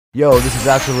Yo, this is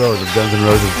Axl Rose of Guns N'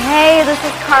 Roses. Hey, this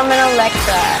is Carmen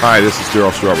Electra. Hi, this is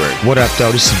Daryl Strawberry. What up,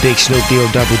 though? This is Big Snoop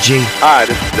Double G. Hi,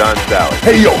 this is John Sally.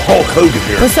 Hey, yo, Hulk Hogan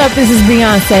here. What's up? This is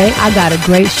Beyonce. I got a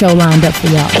great show lined up for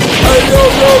y'all. Hey,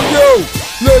 yo.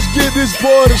 Let's get this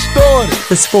party started.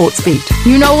 The Sports Beat.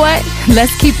 You know what?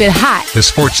 Let's keep it hot. The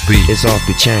Sports Beat. It's off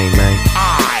the chain, man.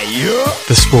 Yeah.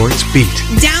 The Sports Beat.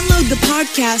 Download the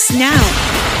podcast now.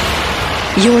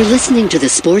 You're listening to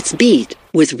The Sports Beat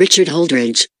with Richard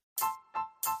Holdridge.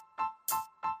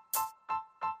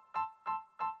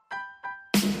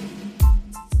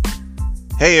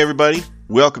 Hey everybody,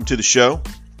 welcome to the show.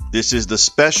 This is the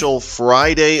special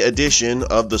Friday edition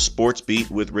of the Sports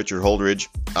Beat with Richard Holdridge.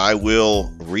 I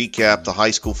will recap the high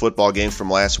school football games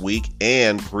from last week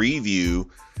and preview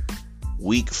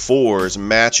week 4's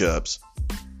matchups.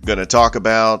 I'm going to talk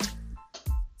about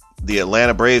the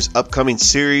Atlanta Braves' upcoming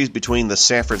series between the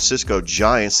San Francisco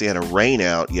Giants. They had a rain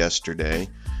out yesterday.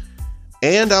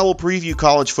 And I will preview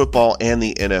college football and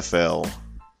the NFL.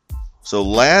 So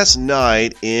last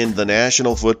night in the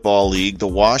National Football League, the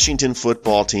Washington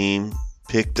football team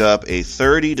picked up a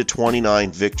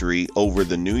 30-29 victory over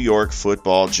the New York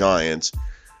Football Giants.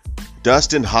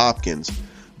 Dustin Hopkins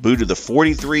booted the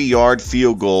 43-yard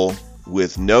field goal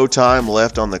with no time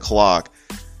left on the clock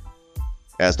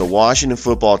as the Washington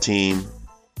football team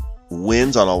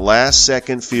wins on a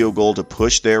last-second field goal to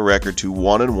push their record to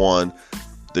 1-1.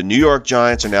 The New York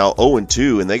Giants are now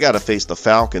 0-2, and they got to face the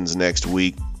Falcons next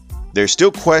week. There's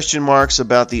still question marks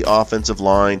about the offensive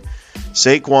line.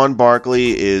 Saquon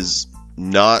Barkley is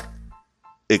not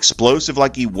explosive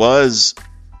like he was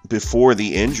before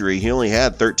the injury. He only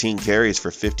had 13 carries for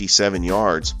 57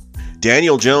 yards.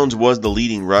 Daniel Jones was the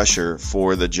leading rusher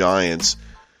for the Giants.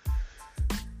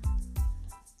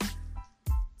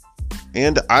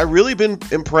 And I've really been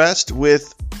impressed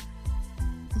with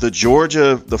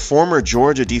the former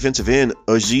Georgia defensive end,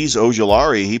 Azeez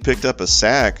Ojulari. He picked up a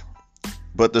sack.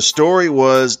 But the story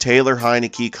was Taylor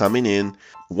Heineke coming in.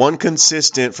 One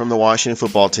consistent from the Washington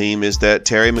football team is that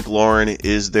Terry McLaurin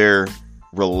is their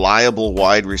reliable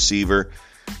wide receiver.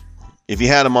 If you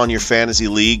had him on your fantasy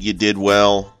league, you did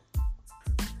well.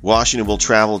 Washington will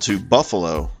travel to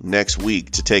Buffalo next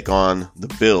week to take on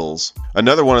the Bills.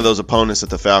 Another one of those opponents that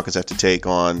the Falcons have to take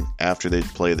on after they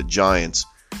play the Giants.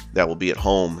 That will be at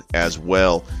home as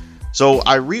well. So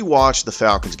I rewatched the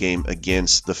Falcons game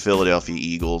against the Philadelphia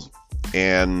Eagles,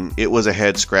 and it was a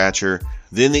head scratcher.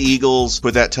 Then the Eagles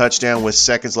put that touchdown with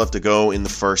seconds left to go in the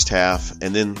first half,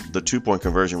 and then the 2-point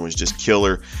conversion was just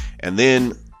killer. And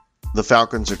then the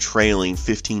Falcons are trailing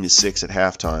 15-6 at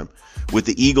halftime, with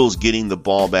the Eagles getting the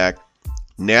ball back.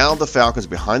 Now the Falcons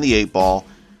behind the 8 ball.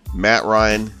 Matt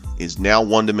Ryan is now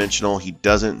one-dimensional. He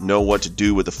doesn't know what to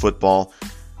do with the football.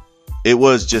 It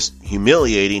was just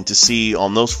humiliating to see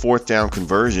on those 4th down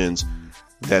conversions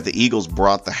that the Eagles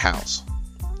brought the house.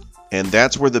 And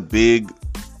that's where the big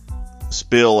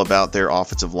spill about their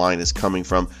offensive line is coming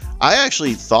from. I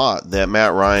actually thought that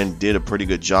Matt Ryan did a pretty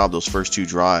good job those first 2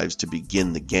 drives to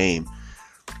begin the game.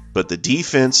 But the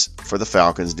defense for the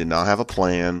Falcons did not have a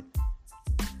plan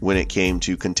when it came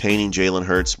to containing Jalen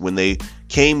Hurts. When they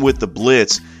came with the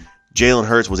blitz, Jalen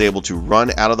Hurts was able to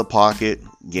run out of the pocket,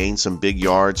 gain some big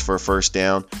yards for a first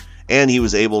down, and he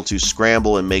was able to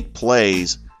scramble and make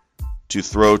plays to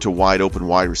throw to wide open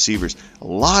wide receivers. A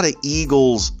lot of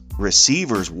Eagles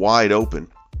receivers wide open.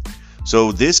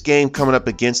 So this game coming up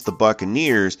against the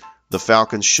Buccaneers, the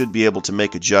Falcons should be able to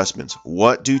make adjustments.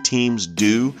 What do teams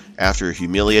do after a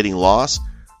humiliating loss?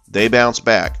 They bounce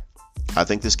back. I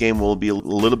think this game will be a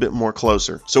little bit more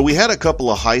closer. So we had a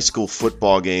couple of high school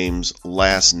football games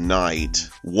last night.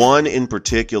 One in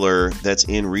particular that's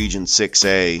in Region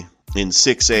 6A. In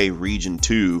 6A Region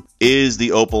 2 is the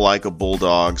Opelika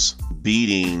Bulldogs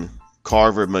beating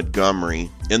Carver Montgomery,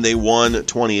 and they won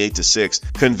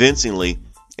 28-6 convincingly.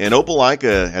 And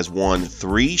Opelika has won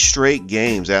 3 straight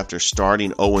games after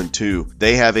starting 0-2.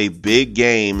 They have a big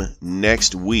game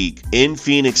next week in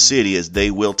Phoenix City as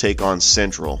they will take on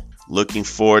Central. Looking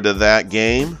forward to that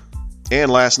game.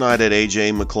 And last night at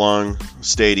A.J. McClung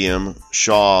Stadium,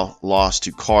 Shaw lost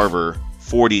to Carver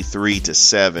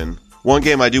 43-7. One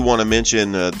game I do want to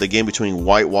mention, the game between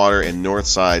Whitewater and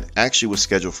Northside actually was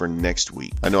scheduled for next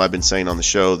week. I know I've been saying on the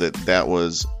show that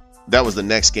was the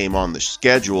next game on the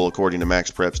schedule according to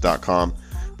MaxPreps.com,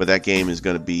 but that game is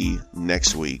going to be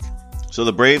next week. So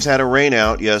the Braves had a rain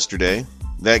out yesterday.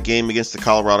 That game against the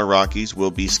Colorado Rockies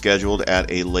will be scheduled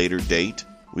at a later date.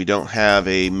 We don't have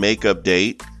a makeup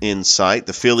date in sight.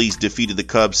 The Phillies defeated the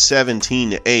Cubs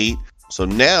 17-8. So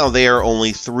now they are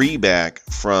only 3 back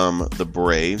from the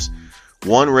Braves.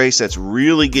 One race that's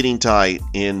really getting tight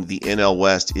in the NL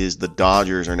West is the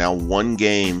Dodgers are now one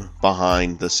game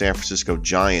behind the San Francisco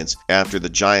Giants after the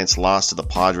Giants lost to the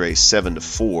Padres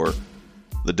 7-4.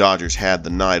 The Dodgers had the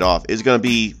night off. It's going to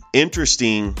be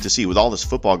interesting to see with all this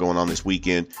football going on this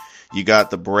weekend. You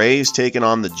got the Braves taking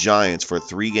on the Giants for a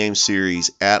 3-game series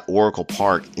at Oracle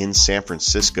Park in San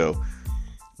Francisco.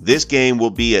 This game will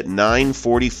be at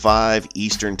 9:45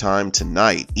 Eastern Time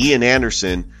tonight. Ian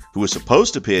Anderson, who was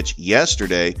supposed to pitch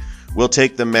yesterday, will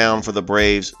take the mound for the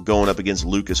Braves going up against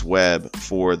Lucas Webb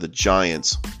for the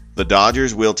Giants. The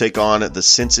Dodgers will take on the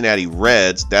Cincinnati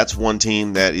Reds. That's one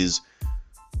team that is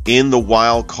in the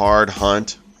wild card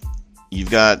hunt. You've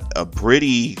got a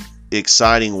pretty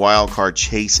exciting wild card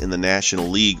chase in the National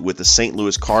League with the St.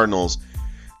 Louis Cardinals.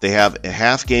 They have a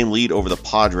half-game lead over the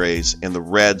Padres, and the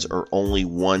Reds are only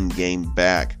 1 game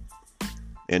back.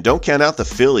 And don't count out the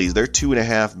Phillies. They're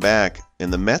 2.5 back,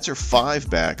 and the Mets are 5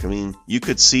 back. I mean, you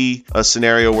could see a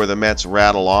scenario where the Mets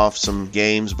rattle off some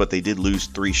games, but they did lose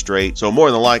 3 straight. So more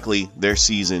than likely, their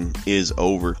season is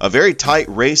over. A very tight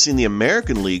race in the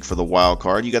American League for the wild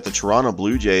card. You got the Toronto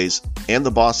Blue Jays and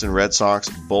the Boston Red Sox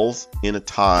both in a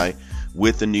tie,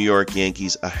 with the New York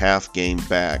Yankees a half game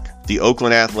back. The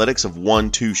Oakland Athletics have won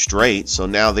 2 straight, so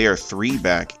now they are 3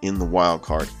 back in the wild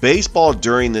card. Baseball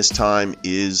during this time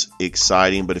is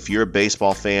exciting, but if you're a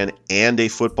baseball fan and a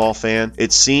football fan,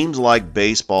 it seems like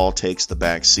baseball takes the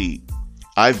back seat.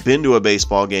 I've been to a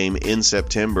baseball game in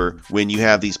September when you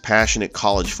have these passionate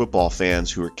college football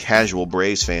fans who are casual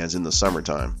Braves fans in the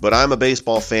summertime. But I'm a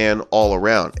baseball fan all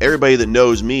around. Everybody that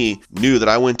knows me knew that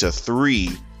I went to 3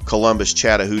 Columbus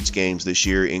Chattahoochee games this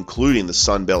year, including the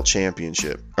Sun Belt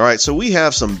Championship. All right, so we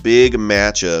have some big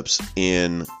matchups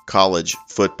in college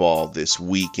football this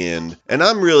weekend, and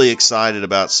I'm really excited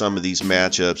about some of these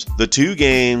matchups. The 2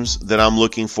 games that I'm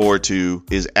looking forward to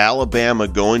is Alabama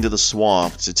going to the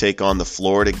Swamp to take on the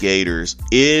Florida Gators.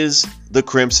 Is the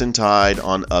Crimson Tide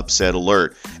on upset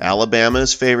alert? Alabama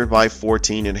is favored by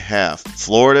 14.5.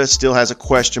 Florida still has a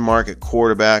question mark at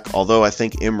quarterback, although I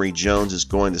think Emory Jones is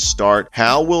going to start.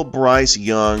 How will Bryce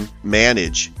Young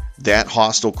manage that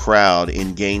hostile crowd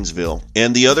in Gainesville?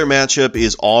 And the other matchup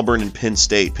is Auburn and Penn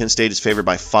State. Penn State is favored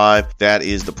by 5. That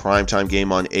is the primetime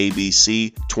game on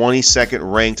ABC.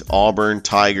 22nd ranked Auburn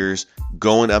Tigers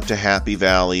going up to Happy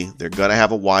Valley. They're going to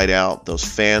have a whiteout. Those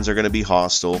fans are going to be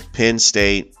hostile. Penn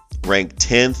State ranked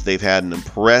 10th. They've had an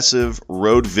impressive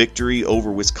road victory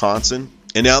over Wisconsin.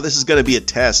 And now this is going to be a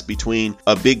test between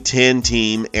a Big Ten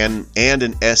team and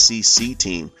an SEC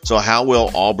team. So how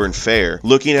will Auburn fare?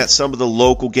 Looking at some of the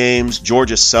local games,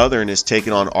 Georgia Southern is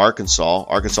taking on Arkansas.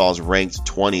 Arkansas is ranked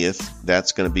 20th.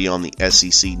 That's going to be on the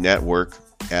SEC network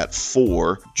at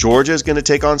 4. Georgia is going to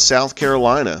take on South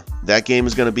Carolina. That game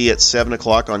is going to be at 7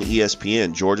 o'clock on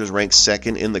ESPN. Georgia's ranked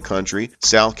 2nd in the country.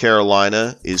 South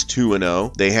Carolina is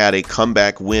 2-0. They had a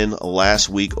comeback win last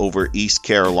week over East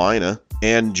Carolina.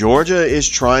 And Georgia is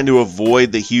trying to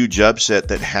avoid the huge upset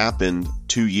that happened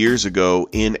 2 years ago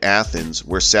in Athens,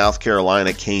 where South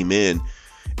Carolina came in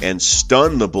and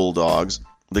stunned the Bulldogs.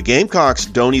 The Gamecocks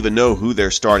don't even know who their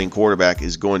starting quarterback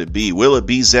is going to be. Will it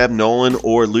be Zeb Nolan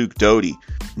or Luke Doty?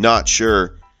 Not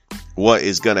sure what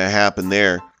is going to happen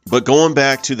there. But going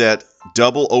back to that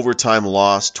double overtime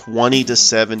loss,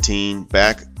 20-17,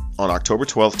 back on October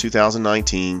 12th,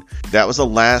 2019, that was the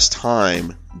last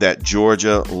time that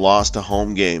Georgia lost a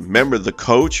home game. Remember, the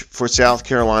coach for South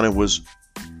Carolina was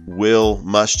Will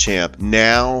Muschamp.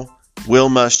 Now, Will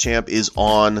Muschamp is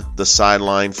on the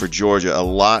sideline for Georgia. A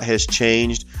lot has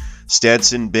changed.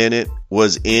 Stetson Bennett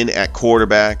was in at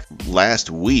quarterback last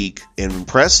week. An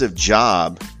impressive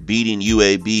job beating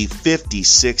UAB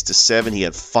 56-7. He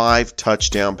had 5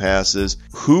 touchdown passes.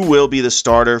 Who will be the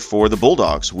starter for the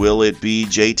Bulldogs? Will it be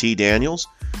JT Daniels,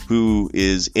 who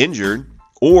is injured,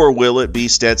 or will it be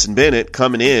Stetson Bennett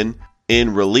coming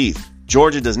in relief?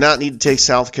 Georgia does not need to take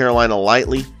South Carolina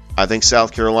lightly. I think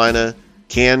South Carolina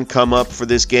can come up for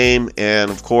this game,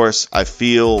 and of course I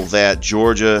feel that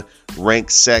Georgia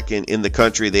ranks 2nd in the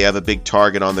country. They have a big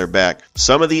target on their back.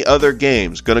 Some of the other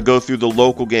games, going to go through the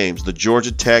local games. The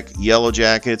Georgia Tech Yellow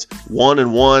Jackets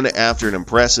 1-1 after an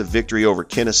impressive victory over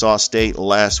Kennesaw State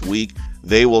last week.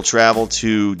 They will travel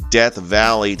to Death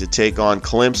Valley to take on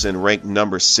Clemson, ranked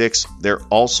number 6. They're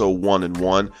also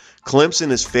 1-1.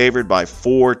 Clemson is favored by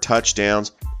 4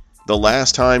 touchdowns. The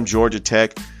last time Georgia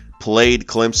Tech played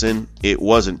Clemson, it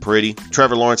wasn't pretty.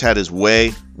 Trevor Lawrence had his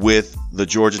way with the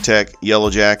Georgia Tech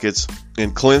Yellow Jackets,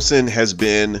 and Clemson has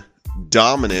been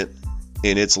dominant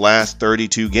in its last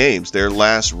 32 games. Their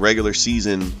last regular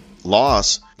season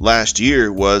loss last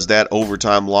year was that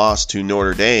overtime loss to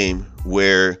Notre Dame,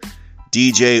 where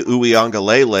DJ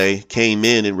Uiagalelei came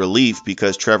in relief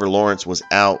because Trevor Lawrence was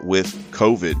out with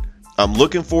COVID. I'm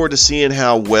looking forward to seeing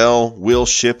how well Will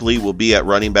Shipley will be at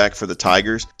running back for the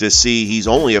Tigers. To see he's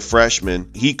only a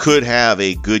freshman. He could have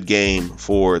a good game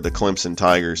for the Clemson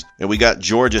Tigers. And we got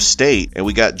Georgia State,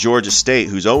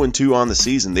 who's 0-2 on the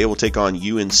season. They will take on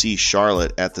UNC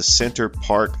Charlotte at the Center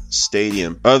Park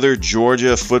Stadium. Other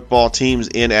Georgia football teams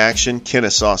in action: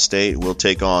 Kennesaw State will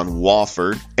take on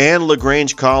Wofford, and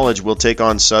LaGrange College will take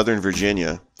on Southern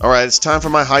Virginia. All right, it's time for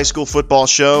my high school football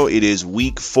show. It is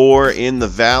week 4 in the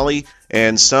Valley,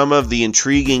 and some of the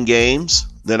intriguing games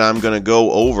that I'm going to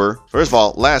go over. First of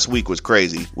all, last week was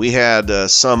crazy. We had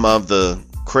some of the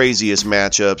craziest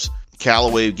matchups.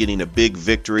 Callaway getting a big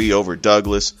victory over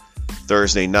Douglas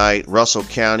Thursday night. Russell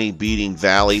County beating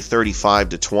Valley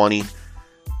 35-20,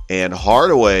 and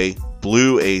Hardaway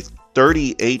blew a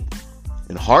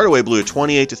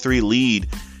 28-3 lead.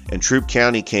 And Troup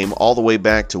County came all the way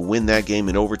back to win that game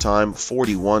in overtime,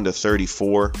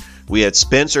 41-34. We had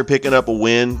Spencer picking up a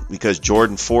win because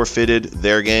Jordan forfeited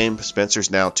their game.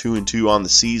 Spencer's now 2-2 on the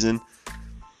season.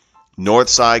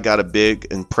 Northside got a big,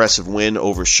 impressive win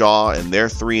over Shaw, and they're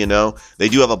 3-0. They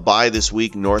do have a bye this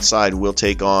week. Northside will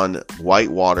take on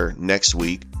Whitewater next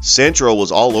week. Central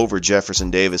was all over Jefferson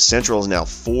Davis. Central is now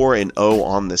 4-0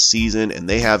 on the season, and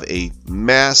they have a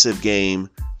massive game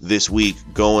this week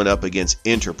going up against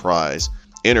Enterprise.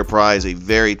 Enterprise, a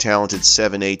very talented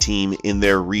 7A team in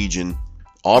their region.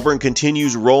 Auburn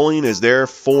continues rolling as they're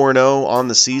 4-0 on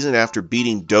the season after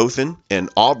beating Dothan, and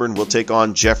Auburn will take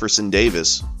on Jefferson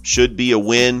Davis. Should be a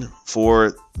win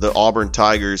for the Auburn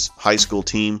Tigers high school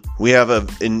team. We have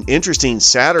an interesting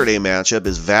Saturday matchup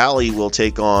as Valley will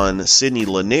take on Sidney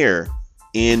Lanier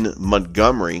in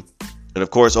Montgomery. And of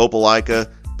course,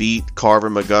 Opelika beat Carver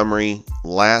Montgomery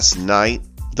last night.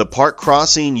 The Park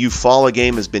Crossing Eufaula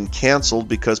game has been canceled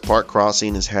because Park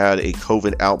Crossing has had a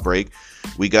COVID outbreak.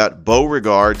 We got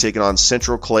Beauregard taking on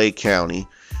Central Clay County.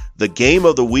 The game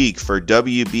of the week for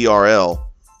WBRL,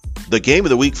 the game of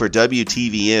the week for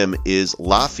WTVM is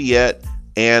Lafayette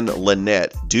and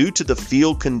Lynette. Due to the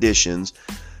field conditions,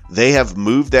 they have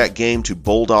moved that game to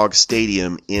Bulldog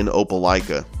Stadium in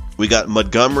Opelika. We got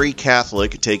Montgomery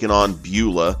Catholic taking on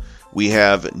Beulah. We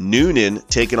have Noonan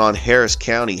taking on Harris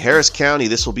County. Harris County,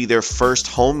 this will be their first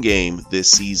home game this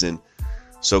season.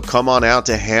 So come on out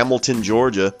to Hamilton,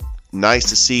 Georgia.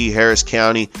 Nice to see Harris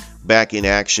County back in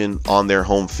action on their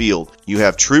home field. You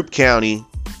have Troup County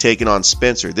taking on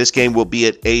Spencer. This game will be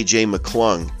at A.J.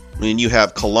 McClung. And you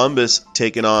have Columbus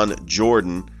taking on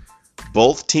Jordan.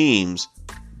 Both teams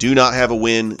do not have a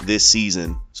win this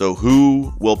season. So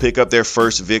who will pick up their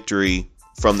first victory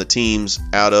from the teams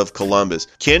out of Columbus?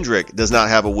 Kendrick does not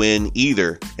have a win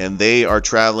either, and they are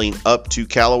traveling up to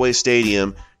Callaway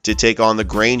Stadium to take on the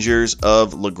Grangers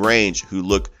of LaGrange, who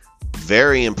look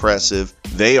very impressive.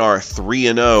 They are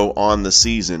 3-0 on the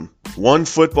season. One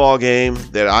football game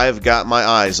that I've got my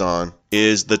eyes on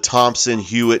is the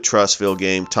Thompson-Hewitt-Trussville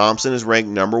game. Thompson is ranked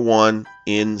number 1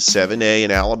 in 7A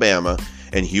in Alabama,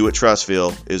 and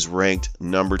Hewitt-Trussville is ranked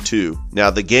number 2. Now,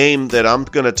 the game that I'm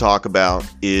going to talk about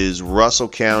is Russell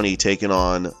County taking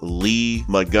on Lee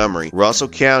Montgomery. Russell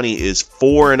County is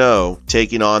 4-0,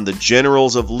 taking on the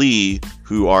Generals of Lee,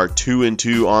 who are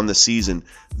 2-2 on the season.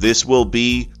 This will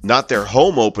be not their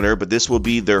home opener, but this will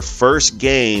be their first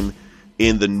game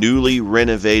in the newly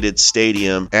renovated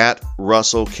stadium at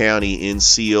Russell County in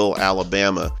Seal,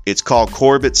 Alabama. It's called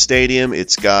Corbett Stadium.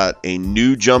 It's got a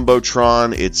new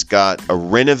Jumbotron. It's got a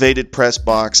renovated press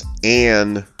box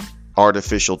and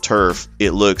artificial turf.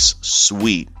 It looks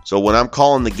sweet. So when I'm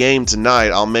calling the game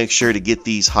tonight, I'll make sure to get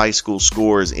these high school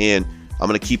scores in. I'm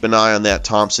going to keep an eye on that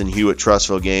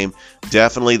Thompson-Hewitt-Trussville game.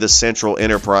 Definitely the Central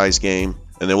Enterprise game.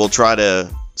 And then we'll try to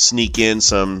sneak in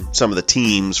some of the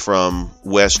teams from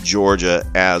West Georgia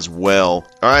as well.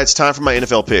 All right, it's time for my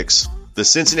NFL picks. The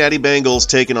Cincinnati Bengals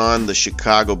taking on the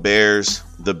Chicago Bears.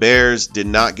 The Bears did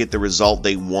not get the result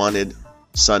they wanted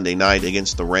Sunday night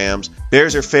against the Rams.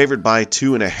 Bears are favored by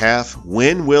 2.5.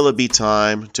 When will it be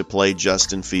time to play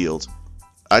Justin Fields?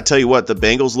 I tell you what, the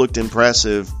Bengals looked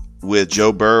impressive with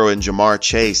Joe Burrow and Jamar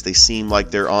Chase. They seem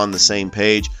like they're on the same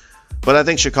page. But I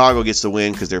think Chicago gets the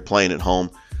win because they're playing at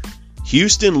home.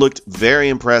 Houston looked very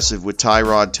impressive with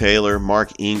Tyrod Taylor,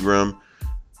 Mark Ingram.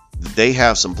 They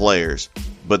have some players,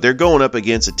 but they're going up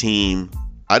against a team.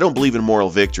 I don't believe in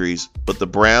moral victories, but the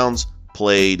Browns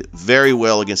played very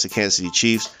well against the Kansas City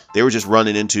Chiefs. They were just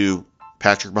running into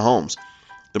Patrick Mahomes.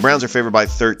 The Browns are favored by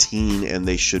 13, and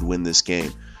they should win this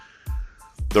game.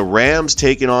 The Rams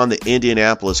taking on the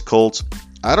Indianapolis Colts.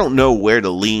 I don't know where to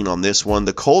lean on this one.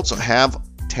 The Colts have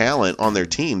talent on their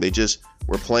team. They just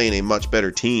were playing a much better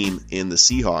team in the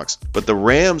Seahawks. But the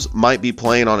Rams might be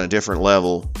playing on a different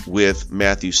level with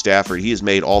Matthew Stafford. He has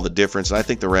made all the difference, and I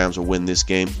think the Rams will win this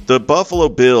game. The Buffalo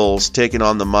Bills taking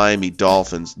on the Miami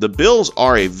Dolphins. The Bills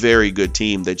are a very good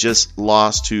team that just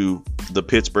lost to the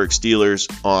Pittsburgh Steelers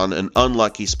on an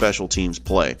unlucky special teams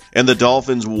play. And the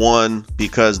Dolphins won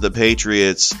because the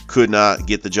Patriots could not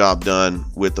get the job done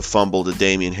with the fumble to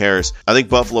Damian Harris. I think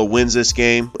Buffalo wins this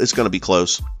game. It's going to be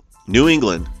close. New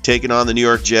England taking on the New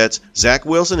York Jets. Zach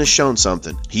Wilson has shown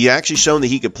something. He actually shown that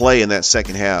he could play in that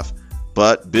second half.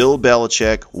 But Bill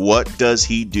Belichick, what does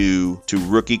he do to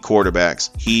rookie quarterbacks?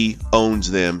 He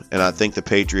owns them, and I think the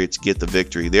Patriots get the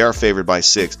victory. They are favored by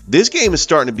 6. This game is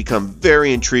starting to become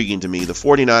very intriguing to me. The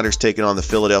 49ers taking on the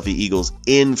Philadelphia Eagles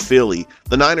in Philly.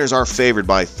 The Niners are favored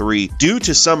by 3 due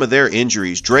to some of their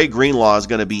injuries. Dre Greenlaw is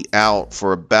going to be out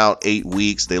for about 8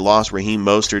 weeks. They lost Raheem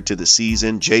Mostert to the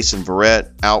season. Jason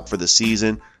Verrett out for the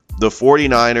season. The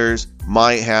 49ers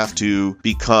might have to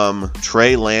become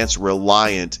Trey Lance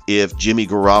reliant if Jimmy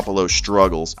Garoppolo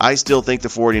struggles. I still think the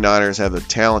 49ers have a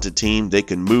talented team. They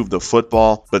can move the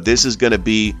football, but this is going to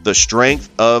be the strength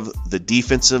of the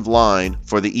defensive line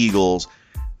for the Eagles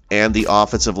and the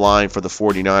offensive line for the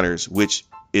 49ers, which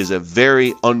is a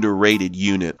very underrated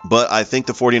unit. But I think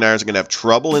the 49ers are going to have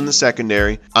trouble in the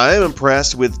secondary. I am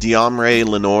impressed with DeAndre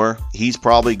Lenore. He's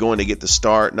probably going to get the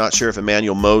start. Not sure if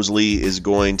Emmanuel Mosley is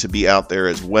going to be out there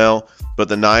as well. But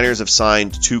the Niners have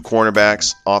signed 2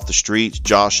 cornerbacks off the street,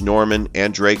 Josh Norman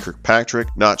and Dre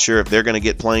Kirkpatrick. Not sure if they're going to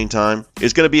get playing time.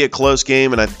 It's going to be a close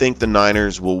game, and I think the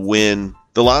Niners will win.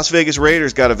 The Las Vegas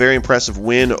Raiders got a very impressive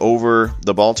win over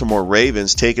the Baltimore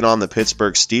Ravens, taking on the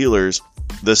Pittsburgh Steelers.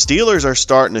 The Steelers are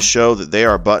starting to show that they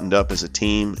are buttoned up as a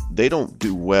team. They don't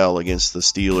do well against the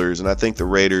Steelers, and I think the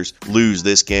Raiders lose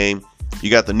this game.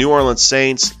 You got the New Orleans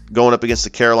Saints going up against the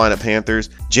Carolina Panthers.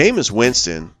 Jameis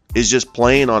Winston is just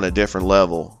playing on a different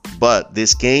level. But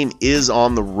this game is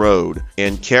on the road,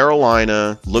 and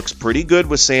Carolina looks pretty good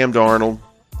with Sam Darnold.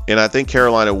 And I think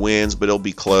Carolina wins, but it'll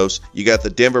be close. You got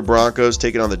the Denver Broncos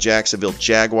taking on the Jacksonville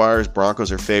Jaguars.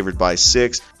 Broncos are favored by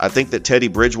 6. I think that Teddy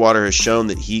Bridgewater has shown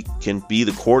that he can be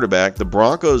the quarterback. The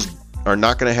Broncos are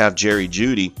not going to have Jerry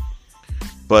Jeudy,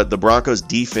 but the Broncos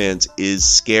defense is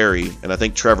scary. And I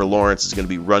think Trevor Lawrence is going to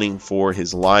be running for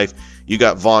his life. You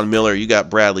got Von Miller. You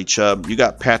got Bradley Chubb. You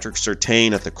got Patrick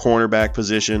Surtain at the cornerback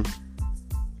position.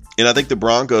 And I think the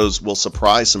Broncos will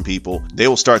surprise some people. They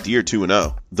will start the year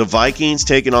 2-0. The Vikings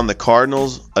taking on the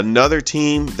Cardinals, another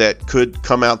team that could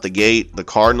come out the gate. The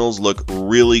Cardinals look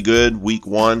really good week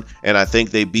 1, and I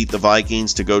think they beat the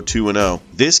Vikings to go 2-0.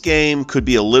 This game could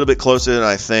be a little bit closer than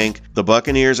I think. The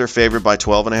Buccaneers are favored by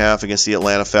 12.5 against the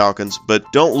Atlanta Falcons,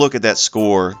 but don't look at that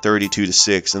score,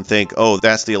 32-6, and think, oh,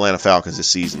 that's the Atlanta Falcons this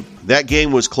season. That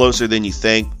game was closer than you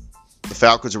think. The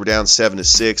Falcons were down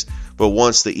 7-6, but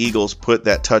once the Eagles put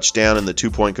that touchdown in the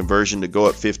 2-point conversion to go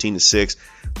up 15-6,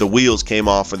 the wheels came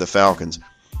off for the Falcons.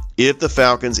 If the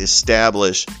Falcons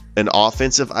establish an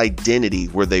offensive identity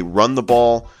where they run the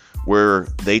ball, where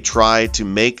they try to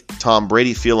make Tom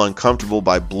Brady feel uncomfortable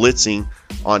by blitzing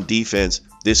on defense,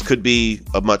 this could be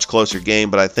a much closer game,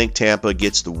 but I think Tampa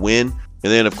gets the win.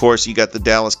 And then, of course, you got the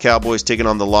Dallas Cowboys taking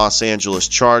on the Los Angeles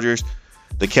Chargers.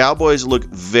 The Cowboys look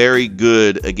very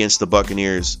good against the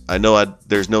Buccaneers. I know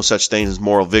there's no such thing as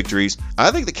moral victories.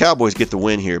 I think the Cowboys get the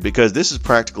win here because this is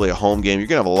practically a home game. You're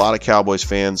going to have a lot of Cowboys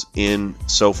fans in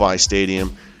SoFi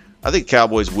Stadium. I think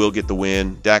Cowboys will get the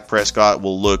win. Dak Prescott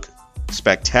will look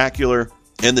spectacular,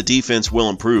 and the defense will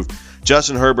improve.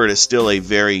 Justin Herbert is still a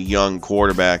very young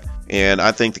quarterback, and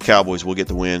I think the Cowboys will get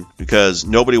the win because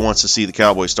nobody wants to see the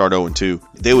Cowboys start 0-2.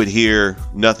 They would hear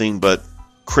nothing but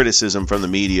criticism from the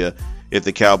media if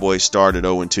the Cowboys started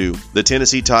 0-2. The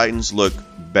Tennessee Titans look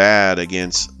bad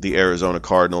against the Arizona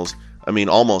Cardinals. I mean,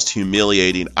 almost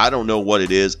humiliating. I don't know what it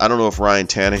is. I don't know if Ryan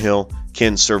Tannehill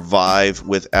can survive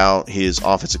without his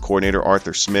offensive coordinator,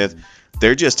 Arthur Smith.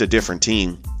 They're just a different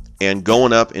team. And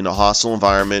going up in a hostile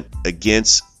environment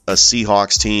against a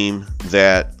Seahawks team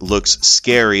that looks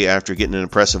scary after getting an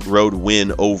impressive road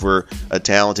win over a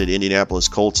talented Indianapolis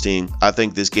Colts team, I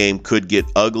think this game could get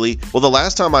ugly. Well, the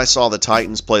last time I saw the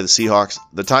Titans play the Seahawks,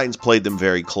 the Titans played them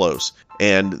very close,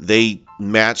 and they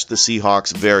matched the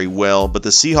Seahawks very well, but the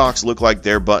Seahawks look like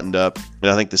they're buttoned up,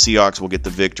 and I think the Seahawks will get the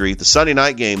victory. The Sunday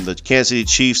night game, the Kansas City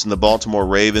Chiefs and the Baltimore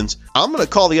Ravens, I'm going to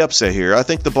call the upset here. I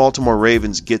think the Baltimore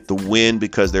Ravens get the win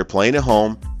because they're playing at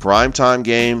home. Primetime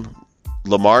game.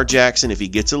 Lamar Jackson, if he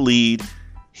gets a lead,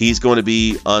 he's going to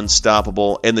be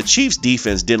unstoppable. And the Chiefs'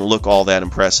 defense didn't look all that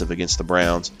impressive against the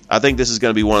Browns. I think this is going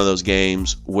to be one of those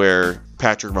games where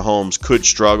Patrick Mahomes could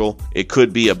struggle. It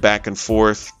could be a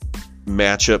back-and-forth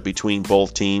matchup between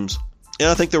both teams. and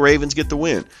I think the Ravens get the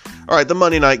win. All right, the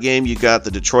Monday night game, you got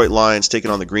the Detroit Lions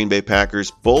taking on the Green Bay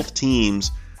Packers. Both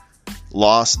teams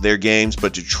lost their games,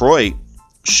 but Detroit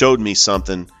showed me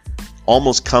something,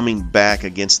 almost coming back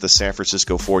against the San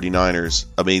Francisco 49ers.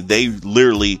 I mean, they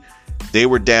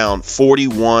were down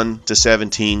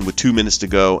 41-17 with 2 minutes to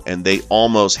go, and they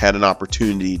almost had an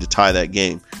opportunity to tie that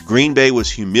game. Green Bay was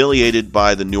humiliated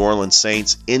by the New Orleans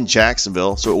Saints in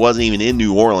Jacksonville, so it wasn't even in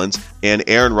New Orleans, and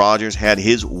Aaron Rodgers had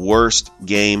his worst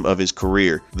game of his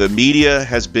career. The media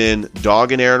has been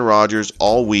dogging Aaron Rodgers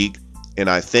all week, and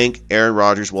I think Aaron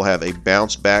Rodgers will have a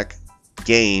bounce-back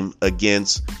game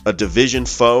against a division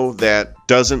foe that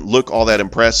doesn't look all that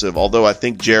impressive, although I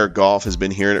think Jared Goff has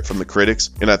been hearing it from the critics,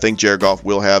 and I think Jared Goff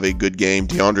will have a good game.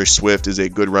 DeAndre Swift is a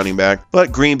good running back,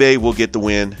 but Green Bay will get the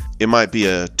win. It might be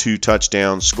a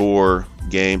 2-touchdown score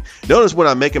game. Notice when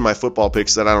I'm making my football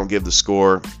picks that I don't give the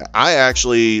score. I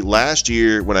actually, last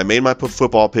year, when I made my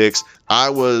football picks,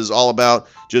 I was all about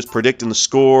just predicting the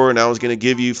score, and I was going to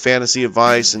give you fantasy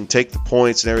advice and take the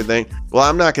points and everything. Well,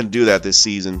 I'm not going to do that this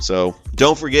season, so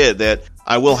don't forget that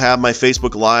I will have my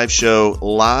Facebook Live show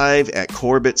live at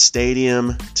Corbett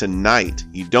Stadium tonight.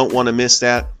 You don't want to miss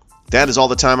that. That is all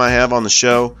the time I have on the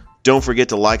show. Don't forget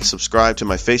to like and subscribe to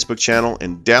my Facebook channel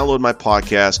and download my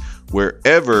podcast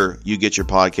wherever you get your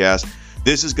podcast.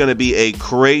 This is going to be a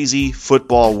crazy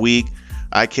football week.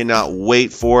 I cannot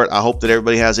wait for it. I hope that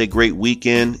everybody has a great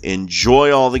weekend.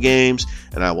 Enjoy all the games,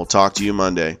 and I will talk to you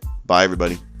Monday. Bye,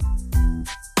 everybody.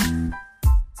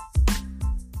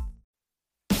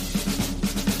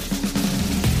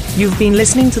 You've been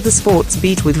listening to the Sports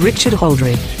Beat with Richard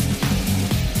Holdridge.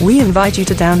 We invite you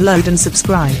to download and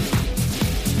subscribe.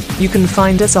 You can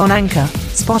find us on Anchor,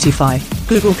 Spotify,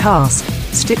 Google Cast,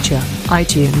 Stitcher,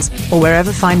 iTunes, or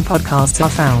wherever fine podcasts are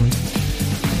found.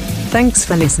 Thanks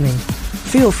for listening.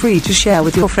 Feel free to share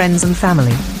with your friends and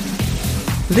family.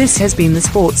 This has been the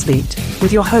Sports Beat,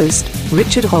 with your host,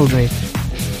 Richard Holdridge.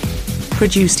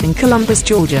 Produced in Columbus,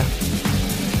 Georgia.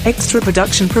 Extra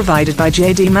production provided by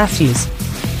J.D. Matthews.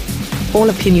 All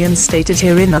opinions stated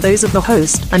herein are those of the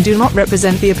host and do not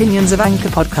represent the opinions of Anchor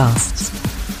Podcasts.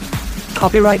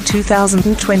 Copyright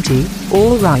 2020,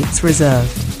 all rights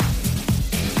reserved.